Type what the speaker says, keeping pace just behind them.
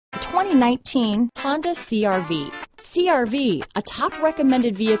2019 Honda CR-V. CR-V, a top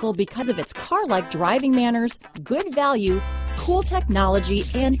recommended vehicle because of its car-like driving manners, good value, cool technology,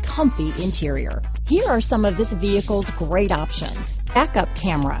 and comfy interior. Here are some of this vehicle's great options: backup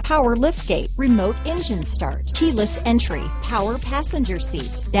camera, power liftgate, remote engine start, keyless entry, power passenger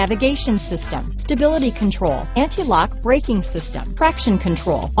seat, navigation system, stability control, anti-lock braking system, traction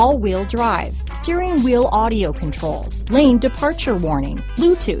control, all-wheel drive, steering wheel audio controls, lane departure warning,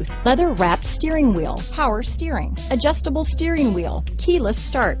 Bluetooth, leather-wrapped steering wheel, power steering, adjustable steering wheel, keyless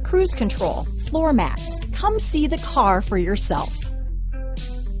start, cruise control, floor mats. Come see the car for yourself.